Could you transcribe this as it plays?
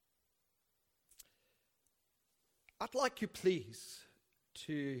I'd like you, please,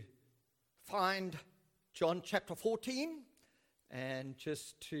 to find John chapter 14 and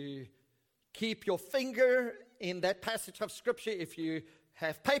just to keep your finger in that passage of Scripture. If you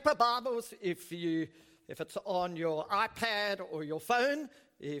have paper Bibles, if it's on your iPad or your phone,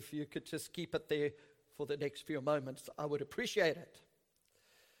 if you could just keep it there for the next few moments, I would appreciate it.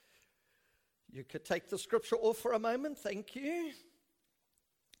 You could take the Scripture off for a moment. Thank you.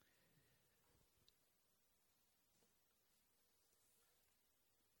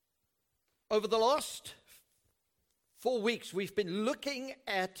 Over the last 4 weeks, we've been looking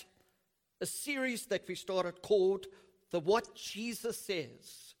at a series that we started called the What Jesus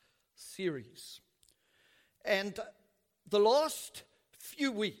Says series. And the last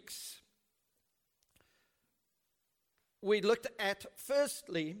few weeks, we looked at,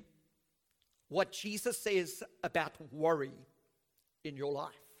 firstly, what Jesus says about worry in your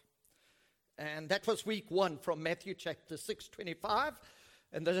life. And that was week 1 from Matthew chapter 6:25.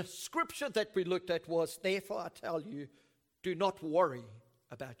 And the scripture that we looked at was, therefore I tell you, do not worry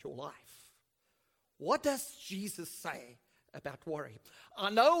about your life. What does Jesus say about worry? I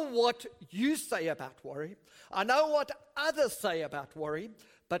know what you say about worry. I know what others say about worry.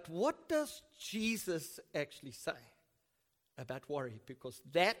 But what does Jesus actually say about worry? Because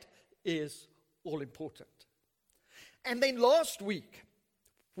that is all important. And then last week,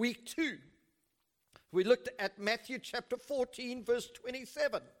 week 2, we looked at Matthew chapter 14, verse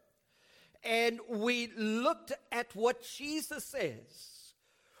 27. And we looked at what Jesus says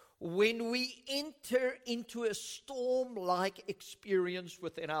when we enter into a storm-like experience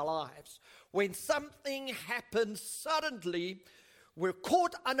within our lives. When something happens suddenly, we're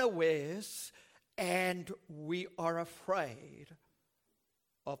caught unawares and we are afraid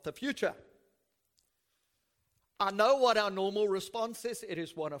of the future. I know what our normal response is. It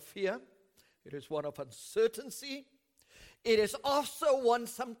is one of fear. It is one of uncertainty. It is also one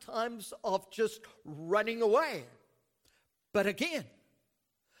sometimes of just running away. But again,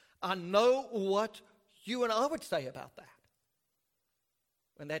 I know what you and I would say about that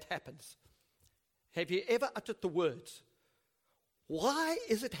when that happens. Have you ever uttered the words, why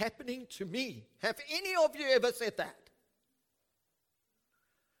is it happening to me? Have any of you ever said that?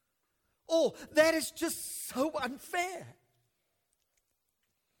 Oh, that is just so unfair.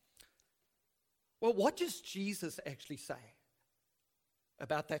 Well, what does Jesus actually say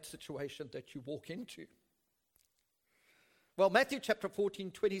about that situation that you walk into? Well, Matthew chapter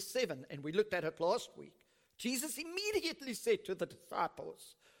 14, 27, and we looked at it last week. Jesus immediately said to the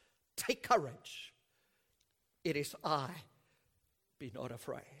disciples, take courage. It is I. Be not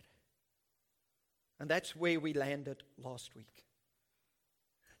afraid. And that's where we landed last week.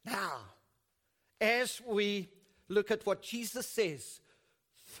 Now, as we look at what Jesus says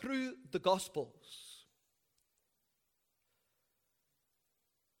through the Gospels,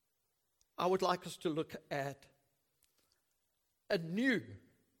 I would like us to look at a new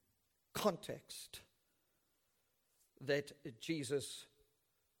context that Jesus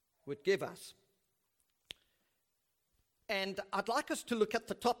would give us. And I'd like us to look at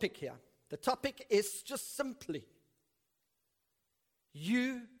the topic here. The topic is just simply,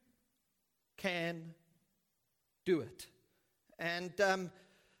 you can do it. And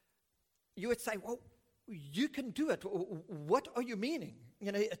you would say, well, you can do it. What are you meaning?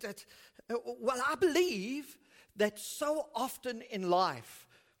 You know, well, I believe that so often in life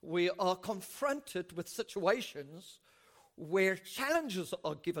we are confronted with situations where challenges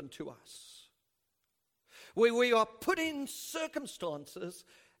are given to us, where we are put in circumstances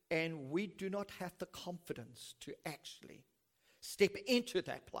and we do not have the confidence to actually step into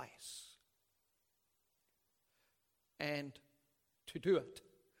that place and to do it.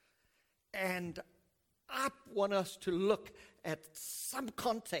 And I want us to look at some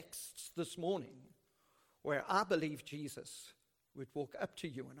contexts this morning where I believe Jesus would walk up to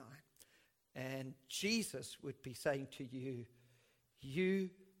you and I, and Jesus would be saying to you, you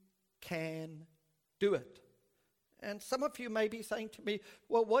can do it. And some of you may be saying to me,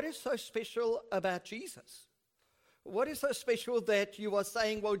 well, what is so special about Jesus? What is so special that you are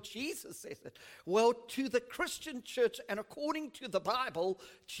saying, well, Jesus says it? Well, to the Christian church and according to the Bible,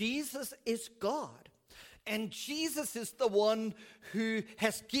 Jesus is God. And Jesus is the one who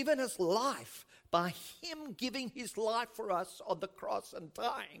has given us life by him giving his life for us on the cross and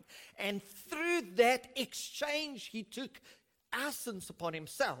dying. And through that exchange, he took our sins upon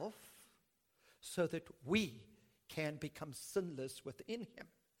himself so that we can become sinless within him.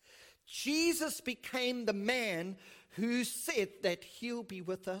 Jesus became the man who said that he'll be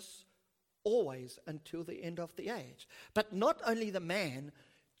with us always until the end of the age. But not only the man,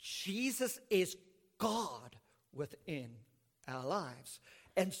 Jesus is God within our lives.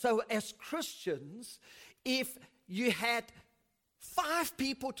 And so as Christians, if you had 5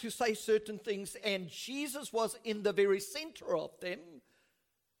 people to say certain things and Jesus was in the very center of them,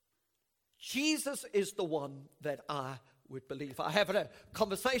 Jesus is the one that I would believe. I had a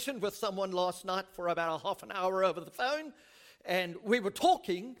conversation with someone last night for about a half an hour over the phone, and we were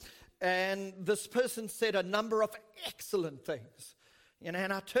talking, and this person said a number of excellent things. And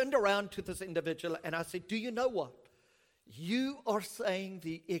I turned around to this individual and I said, do you know what? You are saying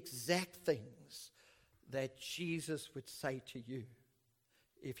the exact things that Jesus would say to you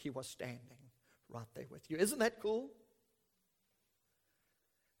if he was standing right there with you. Isn't that cool?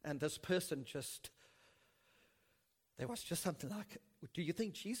 And this person there was just something like, do you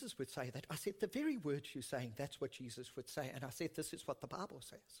think Jesus would say that? I said, the very words you're saying, that's what Jesus would say. And I said, this is what the Bible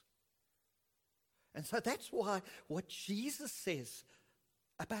says. And so that's why what Jesus says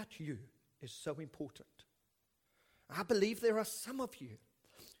about you is so important. I believe there are some of you,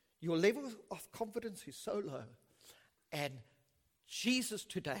 your level of confidence is so low, and Jesus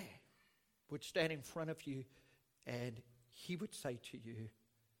today would stand in front of you and he would say to you,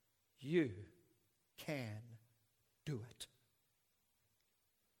 you can do it.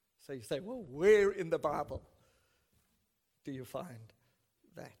 So you say, well, where in the Bible do you find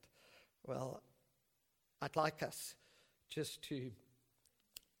that? Well, I'd like us just to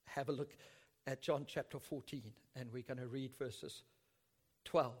have a look at John chapter 14, and we're going to read verses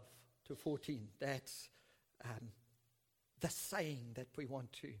 12 to 14. That's the saying that we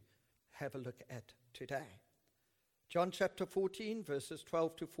want to have a look at today. John chapter 14, verses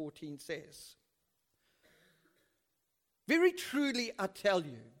 12 to 14 says, very truly I tell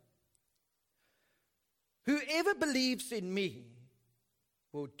you, whoever believes in me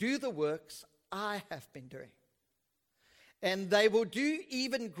will do the works I have been doing, and they will do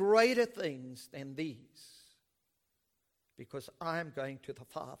even greater things than these, because I am going to the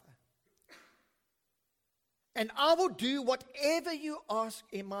Father. And I will do whatever you ask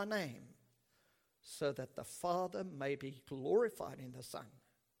in my name, so that the Father may be glorified in the Son.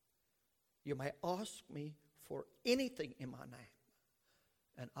 You may ask me for anything in my name,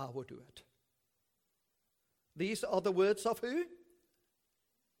 and I will do it. These are the words of who?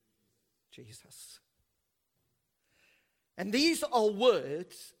 Jesus. And these are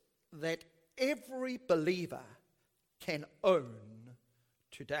words that every believer can own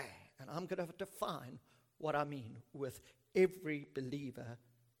today. And I'm going to define what I mean with every believer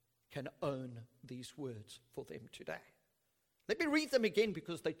can own these words for them today. Let me read them again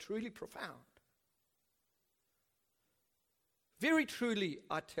because they're truly profound. Very truly,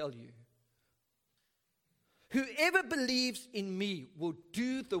 I tell you, whoever believes in me will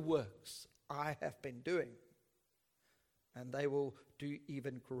do the works I have been doing, and they will do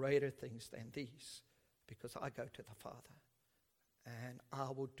even greater things than these, because I go to the Father, and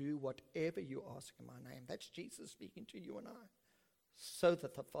I will do whatever you ask in my name. That's Jesus speaking to you and I, so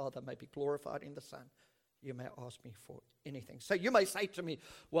that the Father may be glorified in the Son. You may ask me for anything. So you may say to me,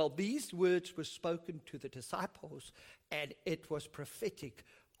 well, these words were spoken to the disciples, and it was prophetic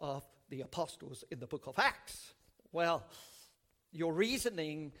of the apostles in the book of Acts. Well, your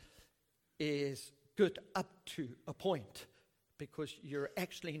reasoning is good up to a point, because you're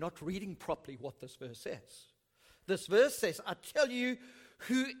actually not reading properly what this verse says. This verse says, I tell you,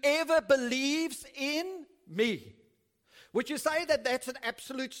 whoever believes in me. Would you say that that's an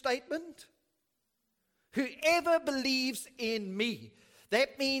absolute statement? Whoever believes in me.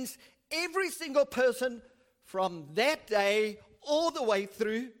 That means every single person from that day all the way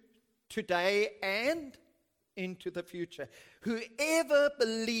through today and into the future. Whoever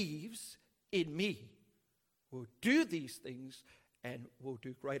believes in me will do these things and will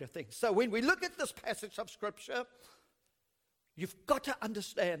do greater things. So when we look at this passage of Scripture, you've got to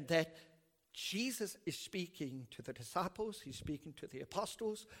understand that Jesus is speaking to the disciples, he's speaking to the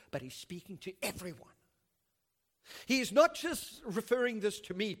apostles, but he's speaking to everyone. He's not just referring this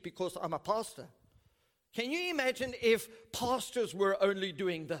to me because I'm a pastor. Can you imagine if pastors were only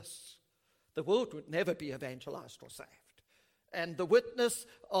doing this? The world would never be evangelized or saved. And the witness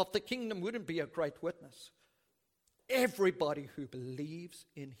of the kingdom wouldn't be a great witness. Everybody who believes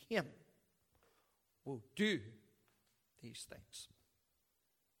in him will do these things.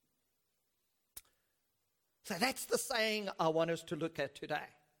 So that's the saying I want us to look at today.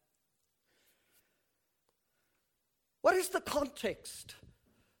 What is the context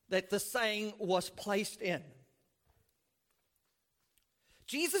that the saying was placed in?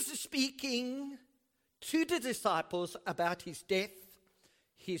 Jesus is speaking to the disciples about his death,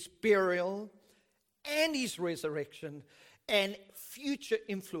 his burial, and his resurrection, and future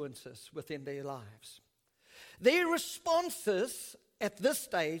influences within their lives. Their responses at this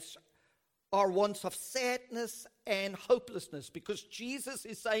stage are ones of sadness and hopelessness, because Jesus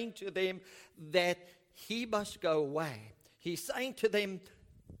is saying to them that he must go away. He's saying to them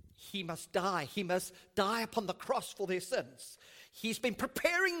he must die. He must die upon the cross for their sins. He's been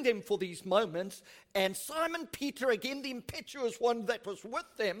preparing them for these moments, and Simon Peter, again the impetuous one that was with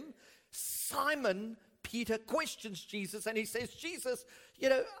them, Simon Peter questions Jesus, and he says, Jesus,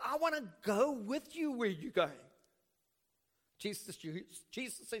 I want to go with you where you're going. Jesus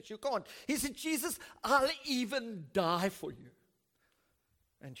says, you can't. He said, Jesus, I'll even die for you.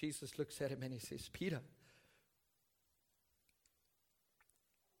 And Jesus looks at him and he says, Peter,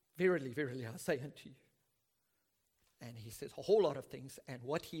 verily, verily, I say unto you. And he says a whole lot of things. And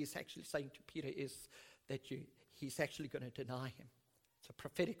what he is actually saying to Peter is that he's actually going to deny him. It's a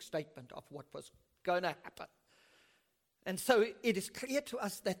prophetic statement of what was going to happen. And so it is clear to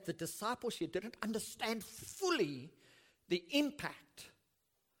us that the disciples here didn't understand fully the impact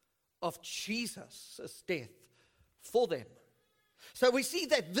of Jesus' death for them. So we see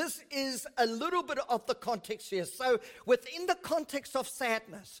that this is a little bit of the context here. So within the context of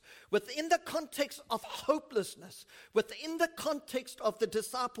sadness, within the context of hopelessness, within the context of the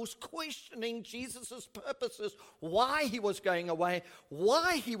disciples questioning Jesus' purposes, why he was going away,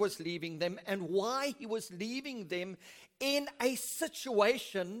 why he was leaving them, and why he was leaving them in a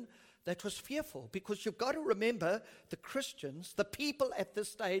situation that was fearful. Because you've got to remember, the Christians, the people at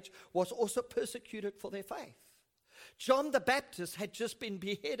this stage, was also persecuted for their faith. John the Baptist had just been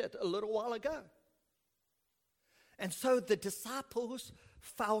beheaded a little while ago. And so the disciples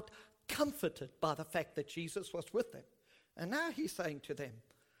felt comforted by the fact that Jesus was with them. And now he's saying to them,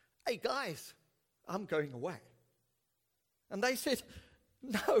 hey guys, I'm going away. And they said,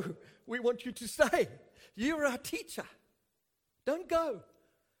 no, we want you to stay. You're our teacher. Don't go.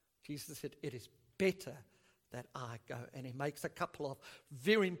 Jesus said, it is better that I go. And he makes a couple of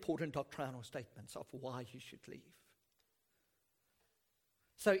very important doctrinal statements of why you should leave.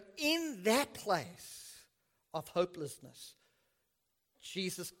 So in that place of hopelessness,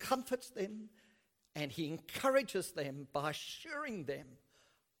 Jesus comforts them and he encourages them by assuring them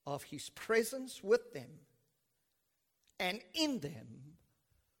of his presence with them and in them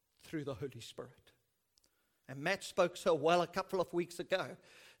through the Holy Spirit. And Matt spoke so well a couple of weeks ago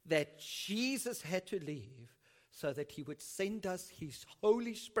that Jesus had to leave so that he would send us his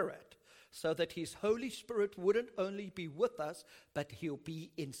Holy Spirit, so that his Holy Spirit wouldn't only be with us, but he'll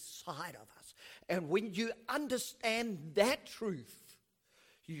be inside of us. And when you understand that truth,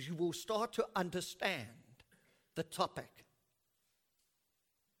 you will start to understand the topic,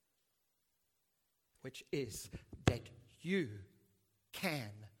 which is that you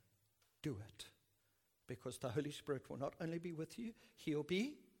can do it. Because the Holy Spirit will not only be with you, he'll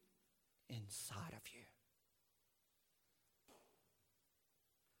be inside of you.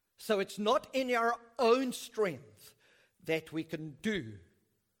 So it's not in our own strength that we can do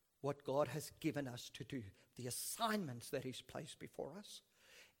what God has given us to do, the assignments that he's placed before us.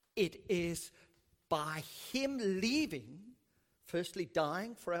 It is by him leaving, firstly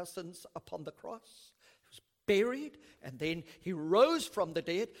dying for our sins upon the cross, he was buried, and then he rose from the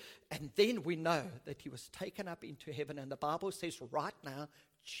dead, and then we know that he was taken up into heaven. And the Bible says right now,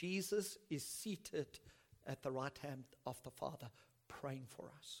 Jesus is seated at the right hand of the Father, praying for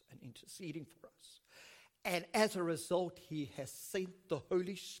us and interceding for us. And as a result, he has sent the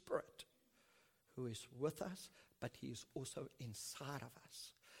Holy Spirit, who is with us, but he is also inside of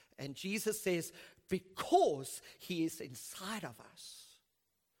us. And Jesus says, because he is inside of us,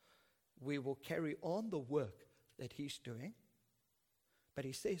 we will carry on the work that he's doing. But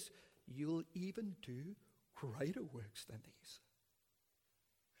he says, you'll even do greater works than these.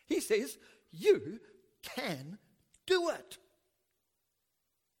 He says, you can do it.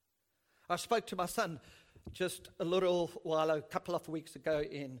 I spoke to my son just a couple of weeks ago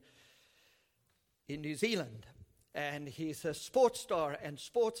in New Zealand. And he's a sports star, and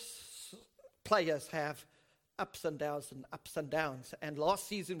sports players have ups and downs. And last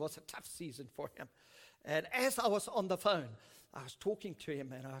season was a tough season for him. And as I was on the phone, I was talking to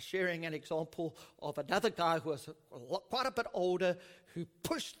him, and I was sharing an example of another guy who was quite a bit older, who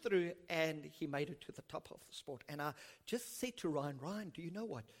pushed through, and he made it to the top of the sport. And I just said to Ryan, do you know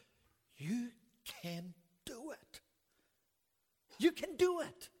what? You can do it. You can do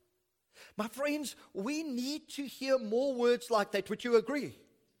it. My friends, we need to hear more words like that. Would you agree?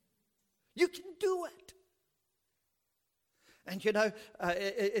 You can do it. And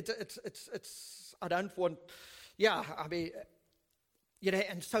it's I don't want,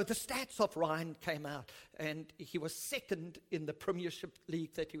 And so the stats of Ryan came out, and he was second in the Premiership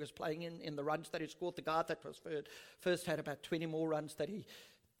League that he was playing in the runs that he scored. The guy that was first had about 20 more runs that he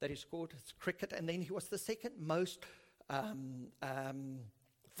scored. It's cricket, and then he was the second most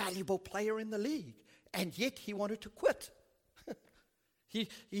valuable player in the league, and yet he wanted to quit.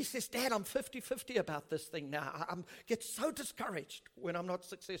 He says, Dad, I'm 50-50 about this thing now. I get so discouraged when I'm not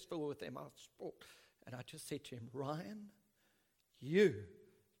successful with my sport. And I just said to him, Ryan, you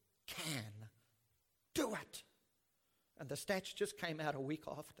can do it. And the stats just came out a week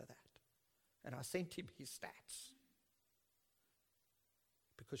after that. And I sent him his stats.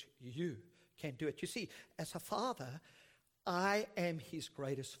 Because you can do it. You see, as a father, I am his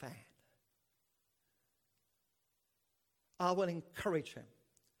greatest fan. I will encourage him.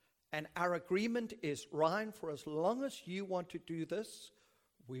 And our agreement is, Ryan, for as long as you want to do this,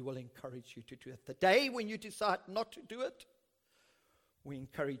 we will encourage you to do it. The day when you decide not to do it, we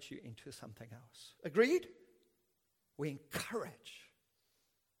encourage you into something else. Agreed? We encourage.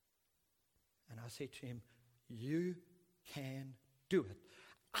 And I said to him, you can do it.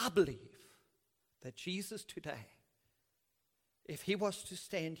 I believe that Jesus today, if he was to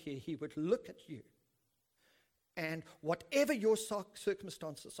stand here, he would look at you, and whatever your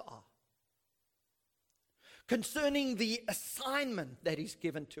circumstances are, concerning the assignment that he's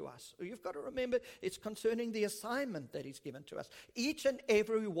given to us. You've got to remember, it's concerning the assignment that he's given to us. Each and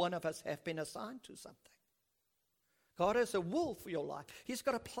every one of us have been assigned to something. God has a will for your life. He's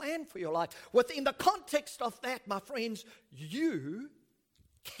got a plan for your life. Within the context of that, my friends, you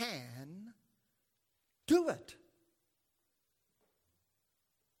can do it.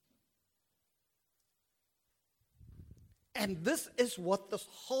 And this is what this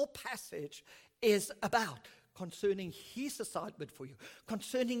whole passage is about, concerning his assignment for you,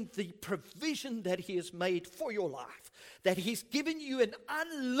 concerning the provision that he has made for your life, that he's given you an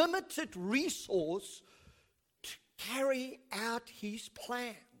unlimited resource to carry out his plans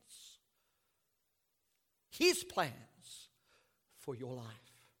for your life.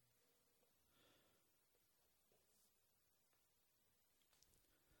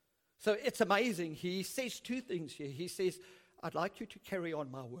 So it's amazing. He says two things here. He says, I'd like you to carry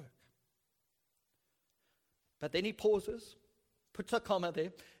on my work. But then he pauses, puts a comma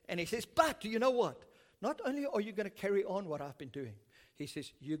there, and he says, but do you know what? Not only are you going to carry on what I've been doing, he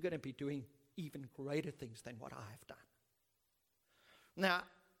says, you're going to be doing even greater things than what I have done. Now,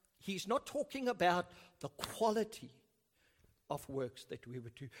 he's not talking about the quality of works that we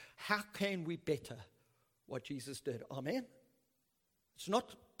would do. How can we better what Jesus did? Amen? It's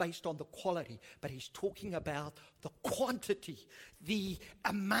not based on the quality, but he's talking about the quantity, the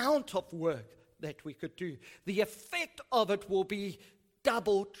amount of work that we could do. The effect of it will be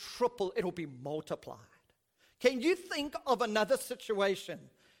double, triple, it'll be multiplied. Can you think of another situation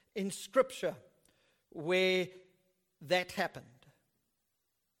in Scripture where that happened?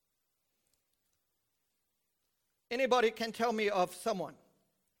 Anybody can tell me of someone?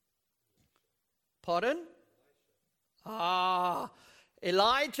 Pardon?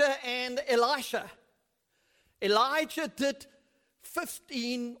 Elijah and Elisha. Elijah did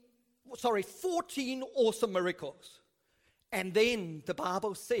 14 awesome miracles. And then the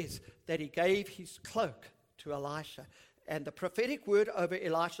Bible says that he gave his cloak to Elisha. And the prophetic word over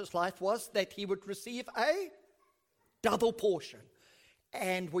Elisha's life was that he would receive a double portion.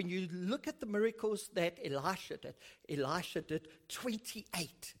 And when you look at the miracles that Elisha did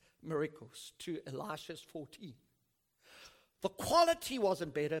 28 miracles to Elisha's 14. The quality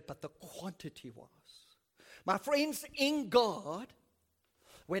wasn't better, but the quantity was. My friends, in God,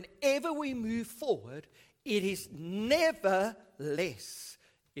 whenever we move forward, it is never less.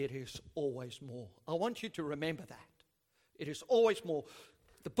 It is always more. I want you to remember that. It is always more.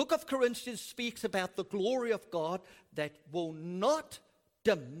 The book of Corinthians speaks about the glory of God that will not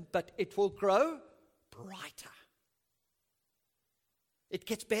dim, but it will grow brighter. It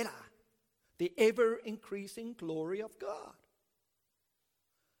gets better. The ever-increasing glory of God.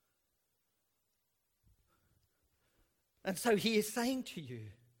 And so he is saying to you,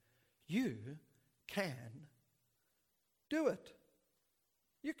 you can do it.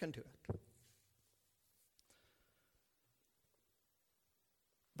 You can do it.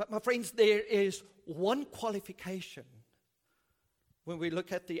 But my friends, there is one qualification when we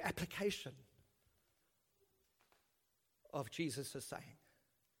look at the application of Jesus' saying.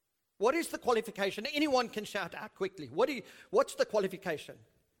 What is the qualification? Anyone can shout out quickly. What's the qualification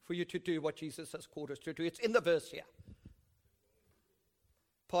for you to do what Jesus has called us to do? It's in the verse here.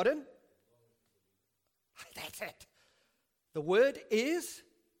 Pardon? That's it. The word is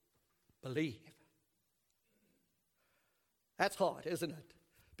believe. That's hard, isn't it?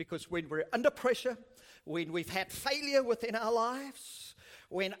 Because when we're under pressure, when we've had failure within our lives,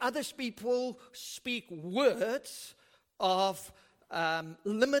 when other people speak words of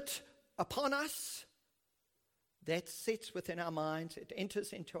limit upon us, that sits within our minds, it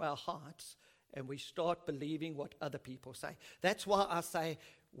enters into our hearts, and we start believing what other people say. That's why I say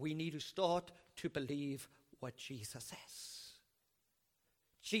we need to start to believe what Jesus says.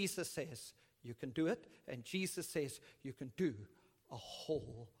 Jesus says you can do it, and Jesus says you can do a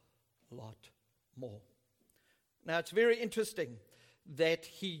whole lot more. Now, it's very interesting that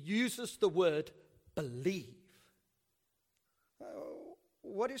he uses the word believe.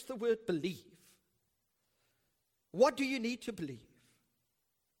 What is the word believe? What do you need to believe?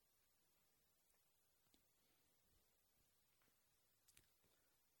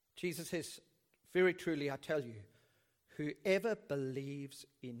 Jesus says, very truly, I tell you, whoever believes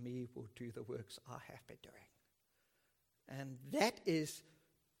in me will do the works I have been doing. And that is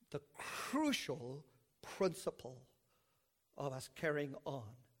the crucial principle of us carrying on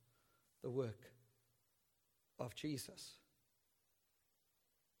the work of Jesus.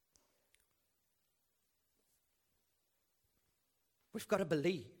 We've got to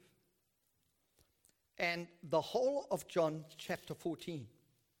believe. And the whole of John chapter 14,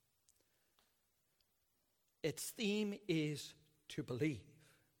 its theme is to believe.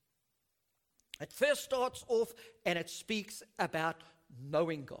 It first starts off and it speaks about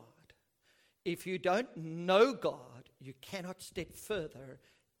knowing God. If you don't know God, you cannot step further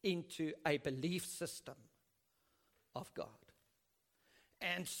into a belief system of God.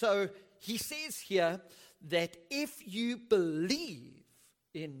 And so he says here that if you believe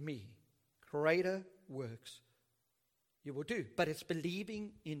in me, greater works you will do. But it's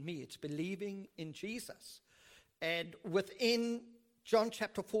believing in me. It's believing in Jesus. And within John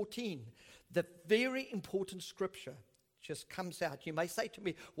chapter 14, the very important scripture just comes out. You may say to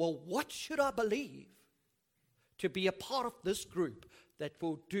me, well, what should I believe to be a part of this group that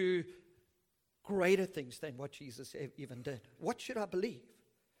will do greater things than what Jesus even did? What should I believe?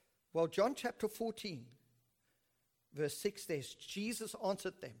 Well, John chapter 14, verse 6 says, Jesus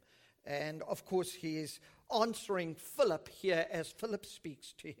answered them. And of course, he is answering Philip here as Philip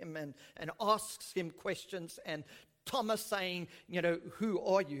speaks to him and asks him questions. And Thomas saying, who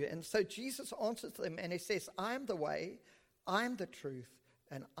are you? And so Jesus answers them and he says, I am the way, I am the truth,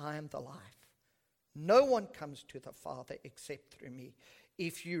 and I am the life. No one comes to the Father except through me.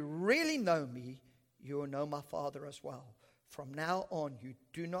 If you really know me, you will know my Father as well. From now on, you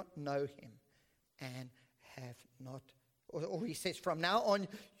do not know him and have not. Or he says, from now on,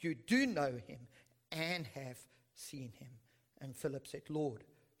 you do know him and have seen him. And Philip said, Lord,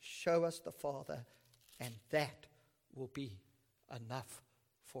 show us the Father, and that will be enough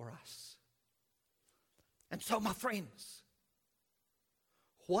for us. And so, my friends,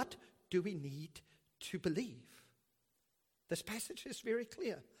 what do we need to believe? This passage is very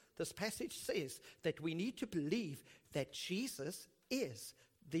clear. This passage says that we need to believe that Jesus is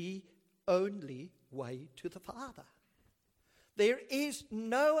the only way to the Father. There is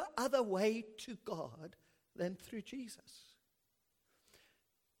no other way to God than through Jesus.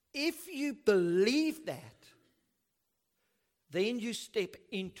 If you believe that, then you step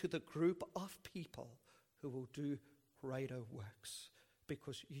into the group of people who will do greater works,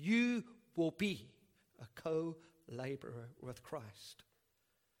 because you will be a co-laborer with Christ.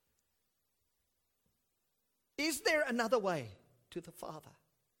 Is there another way to the Father?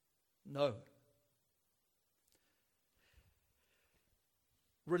 No.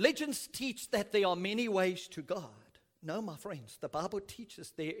 Religions teach that there are many ways to God. No, my friends, the Bible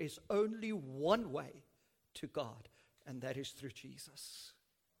teaches there is only one way to God, and that is through Jesus.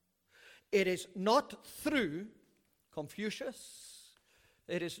 It is not through Confucius.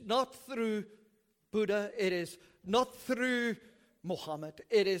 It is not through Buddha. It is not through Muhammad.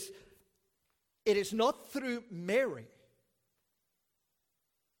 It is not through Mary.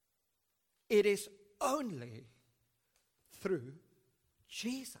 It is only through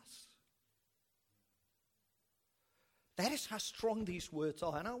Jesus. That is how strong these words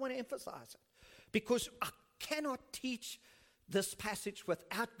are, and I want to emphasize it, because I cannot teach this passage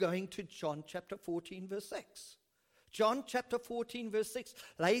without going to John chapter 14, verse 6. John chapter 14, verse 6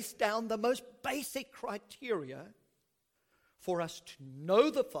 lays down the most basic criteria for us to know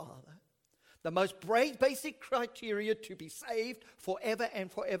the Father, the most basic criteria to be saved forever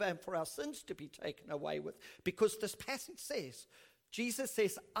and forever, and for our sins to be taken away with. Because this passage says, Jesus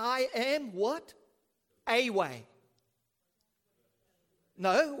says, I am what? A way.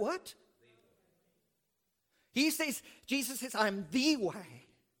 No, what? Jesus says, I am the way.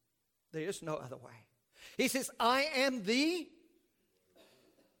 There is no other way. He says, I am the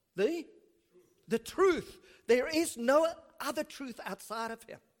truth. There is no other truth outside of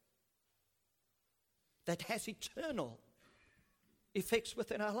him that has eternal effects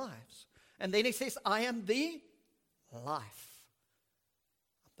within our lives. And then he says, I am the life,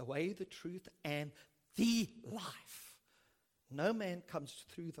 the way, the truth, and the life. No man comes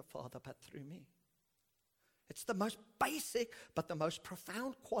through the Father but through me. It's the most basic but the most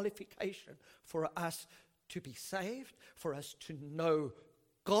profound qualification for us to be saved, for us to know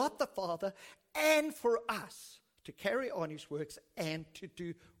God the Father, and for us to carry on his works and to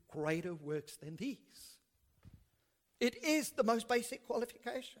do greater works than these. It is the most basic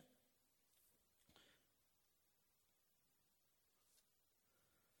qualification.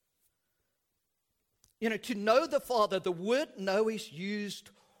 You know, to know the Father, the word know is used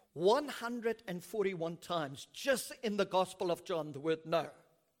 141 times just in the Gospel of John, the word know.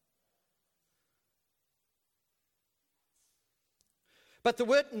 But the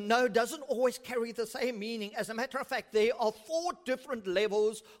word know doesn't always carry the same meaning. As a matter of fact, there are 4 different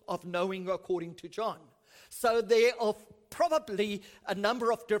levels of knowing according to John. So there are probably a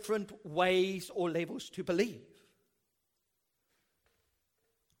number of different ways or levels to believe.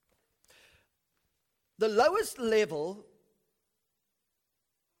 The lowest level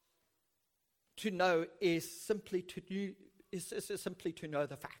to know is simply to know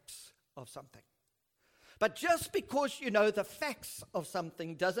the facts of something. But just because you know the facts of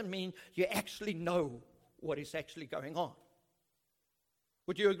something doesn't mean you actually know what is actually going on.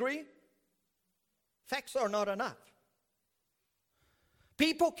 Would you agree? Facts are not enough.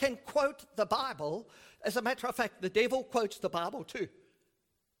 People can quote the Bible. As a matter of fact, the devil quotes the Bible too.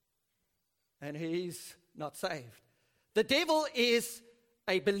 And he's not saved. The devil is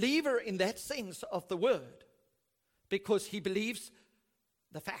a believer in that sense of the word because he believes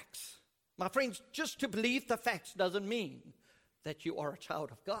the facts. My friends, just to believe the facts doesn't mean that you are a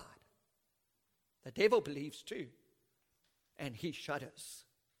child of God. The devil believes too, and he shudders.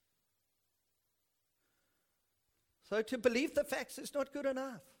 So to believe the facts is not good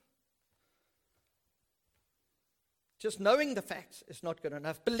enough. Just knowing the facts is not good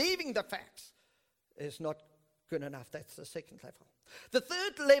enough. Believing the facts is not good enough. That's the second level. The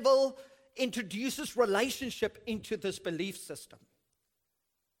third level introduces relationship into this belief system.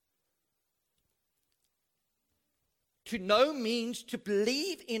 To know means to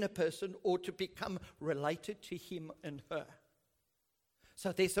believe in a person or to become related to him and her.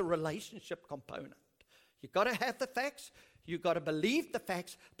 So there's a relationship component. You've got to have the facts, you've got to believe the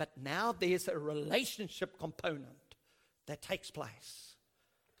facts, but now there's a relationship component that takes place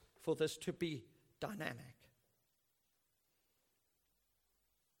for this to be dynamic.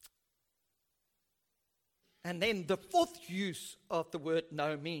 And then the fourth use of the word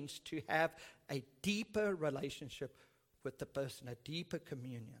know means to have a deeper relationship with the person, a deeper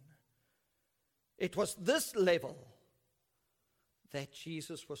communion. It was this level that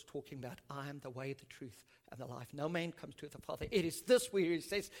Jesus was talking about. I am the way, the truth, and the life. No man comes to the Father. It is this where he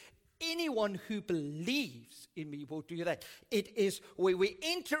says, anyone who believes in me will do that. It is where we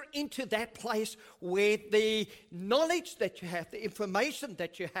enter into that place where the knowledge that you have, the information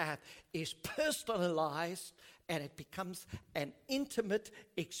that you have is personalized and it becomes an intimate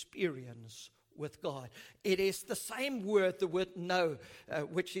experience with God. It is the same word, the word know,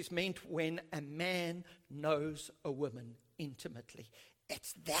 which is meant when a man knows a woman intimately.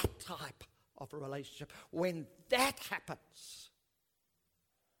 It's that type of a relationship. When that happens,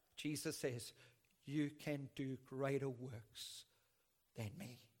 Jesus says, you can do greater works than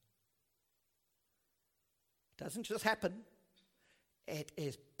me. It doesn't just happen. It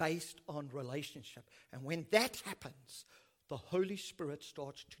is based on relationship. And when that happens, the Holy Spirit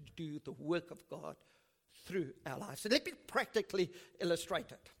starts to do the work of God through our lives. So let me practically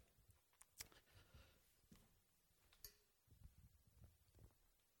illustrate it.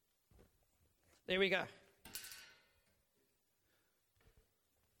 There we go.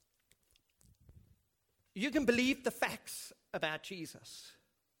 You can believe the facts about Jesus.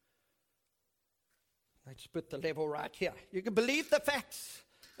 Let's put the level right here. You can believe the facts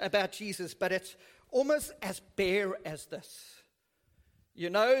about Jesus, but it's almost as bare as this. You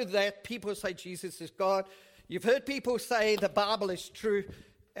know that people say Jesus is God. You've heard people say the Bible is true,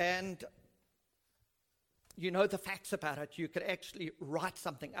 and you know the facts about it. You could actually write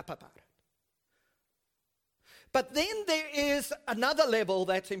something up about it. But then there is another level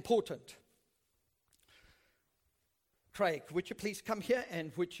that's important. Craig, would you please come here,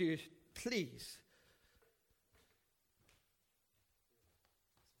 and would you please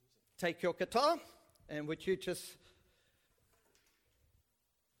take your guitar, and would you just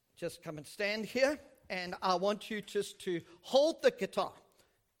come and stand here, and I want you just to hold the guitar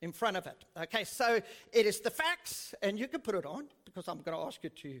in front of it. Okay, so it is the facts, and you can put it on because I'm going to ask you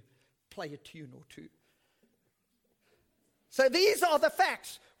to play a tune or two. So these are the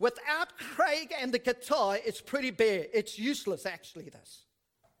facts. Without Craig and the guitar, it's pretty bare. It's useless, actually, this.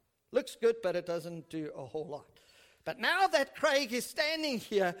 Looks good, but it doesn't do a whole lot. But now that Craig is standing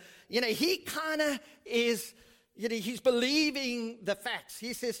here, he kind of is, he's believing the facts.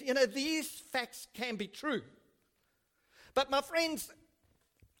 He says, these facts can be true. But my friends,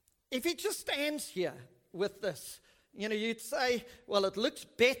 if he just stands here with this, you'd say, well, it looks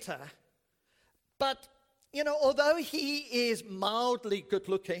better. But, although he is mildly good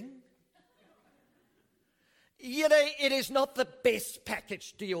looking, it is not the best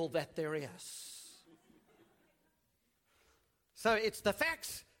package deal that there is. So it's the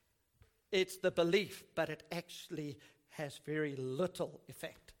facts, it's the belief, but it actually has very little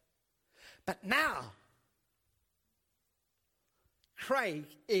effect. But now, Craig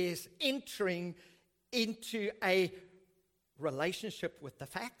is entering into a relationship with the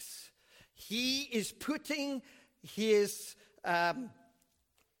facts. He is putting his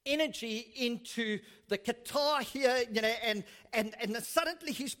energy into the guitar here, and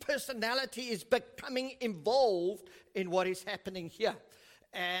suddenly his personality is becoming involved in what is happening here.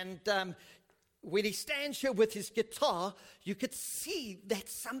 And when he stands here with his guitar, you could see that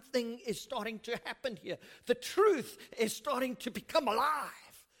something is starting to happen here. The truth is starting to become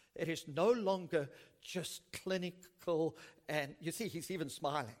alive. It is no longer just clinical, and you see, he's even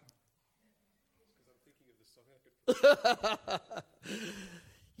smiling. Because I'm thinking of the song.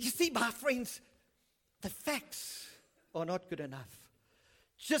 You see, my friends, the facts are not good enough.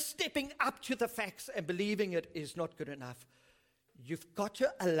 Just stepping up to the facts and believing it is not good enough. You've got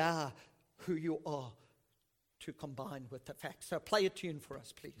to allow who you are to combine with the facts. So play a tune for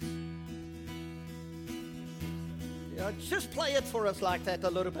us, please. Just play it for us like that a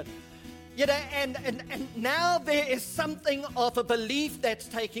little bit. And now there is something of a belief that's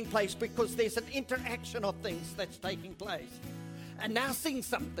taking place because there's an interaction of things that's taking place. And now sing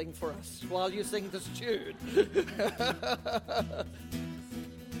something for us while you sing this tune.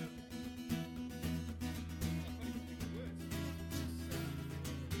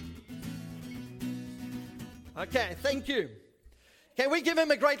 Okay, thank you. Can we give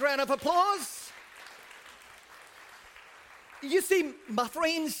him a great round of applause? You see, my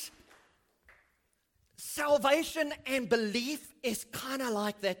friends, salvation and belief is kind of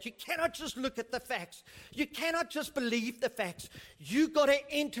like that. You cannot just look at the facts. You cannot just believe the facts. You got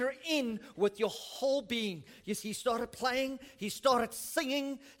to enter in with your whole being. You see, he started playing. He started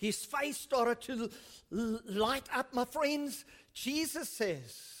singing. His face started to light up, my friends. Jesus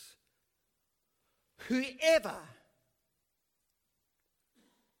says, whoever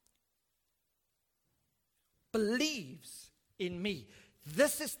believes in me,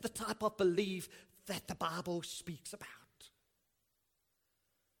 this is the type of belief that the Bible speaks about.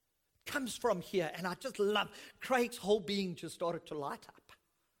 Comes from here, and I just love Craig's whole being just started to light up.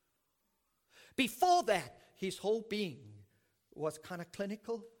 Before that, his whole being was kind of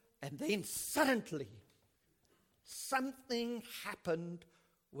clinical, and then suddenly something happened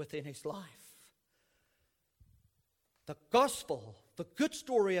within his life. The gospel, the good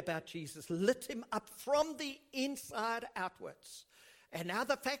story about Jesus, lit him up from the inside outwards. And now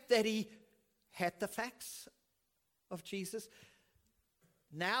the fact that he had the facts of Jesus,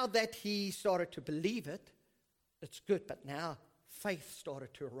 now that he started to believe it, it's good. But now faith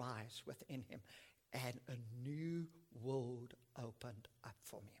started to arise within him, and a new world opened up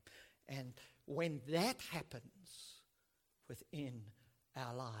for him. And when that happens within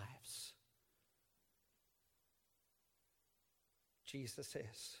our lives, Jesus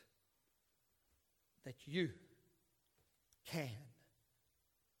says that you can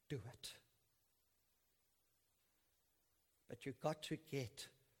do it. But you've got to get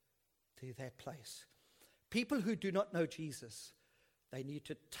to that place. People who do not know Jesus, they need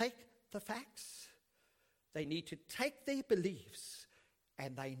to take the facts, they need to take their beliefs,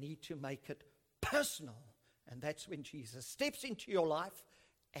 and they need to make it personal. And that's when Jesus steps into your life,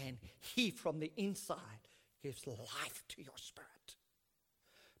 and he from the inside gives life to your spirit.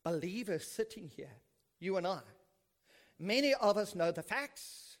 Believers sitting here, you and I, many of us know the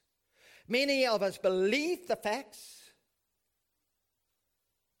facts. Many of us believe the facts.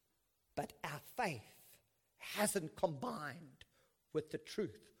 But our faith hasn't combined with the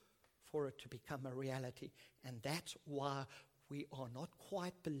truth for it to become a reality. And that's why we are not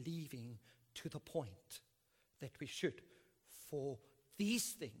quite believing to the point that we should for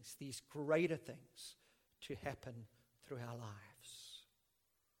these things, these greater things, to happen through our lives.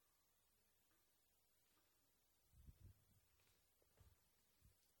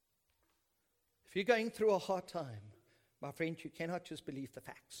 If you're going through a hard time, my friend, you cannot just believe the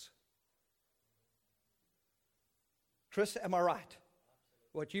facts. Chris, am I right?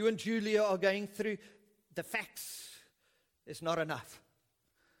 What you and Julia are going through, the facts is not enough.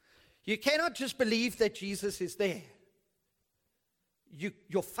 You cannot just believe that Jesus is there.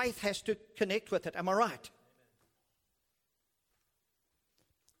 Your faith has to connect with it. Am I right?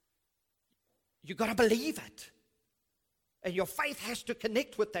 You've got to believe it. And your faith has to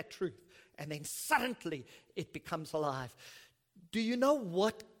connect with that truth. And then suddenly it becomes alive. Do you know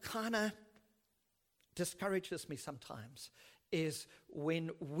what kind of discourages me sometimes? Is when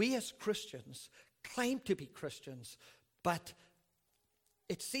we as Christians claim to be Christians, but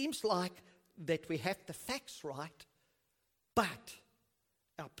it seems like that we have the facts right, but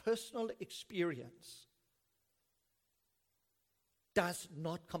our personal experience does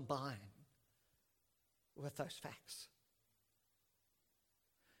not combine with those facts.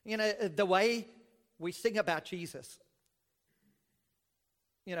 You know, the way we sing about Jesus,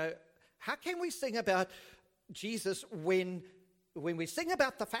 you know, how can we sing about Jesus when we sing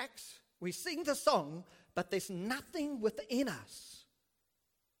about the facts, we sing the song, but there's nothing within us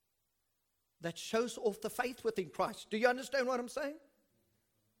that shows off the faith within Christ? Do you understand what I'm saying?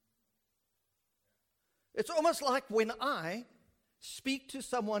 It's almost like when I speak to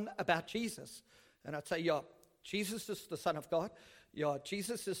someone about Jesus, and I'd say, yeah, Jesus is the Son of God. Yeah,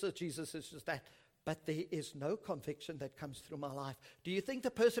 Jesus is just that. But there is no conviction that comes through my life. Do you think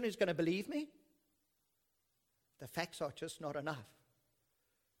the person is going to believe me? The facts are just not enough.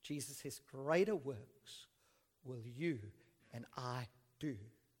 Jesus says, greater works will you and I do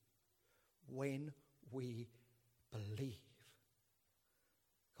when we believe.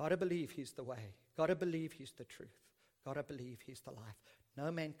 Got to believe he's the way. Got to believe he's the truth. Got to believe he's the life.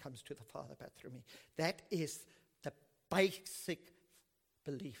 No man comes to the Father but through me. That is the basic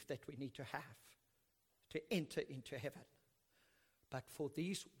belief that we need to have to enter into heaven. But for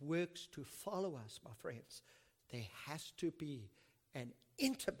these works to follow us, my friends, there has to be an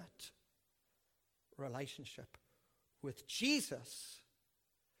intimate relationship with Jesus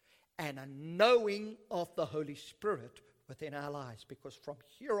and a knowing of the Holy Spirit within our lives. Because from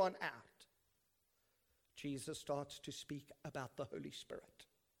here on out, Jesus starts to speak about the Holy Spirit.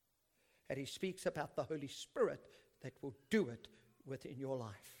 And he speaks about the Holy Spirit that will do it within your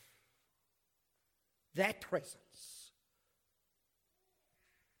life. That presence.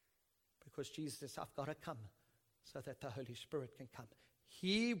 Because Jesus says, I've got to come so that the Holy Spirit can come.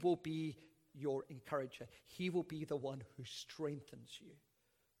 He will be your encourager. He will be the one who strengthens you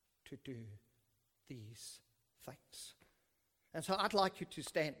to do these things. And so I'd like you to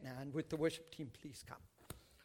stand now, and with the worship team, please come.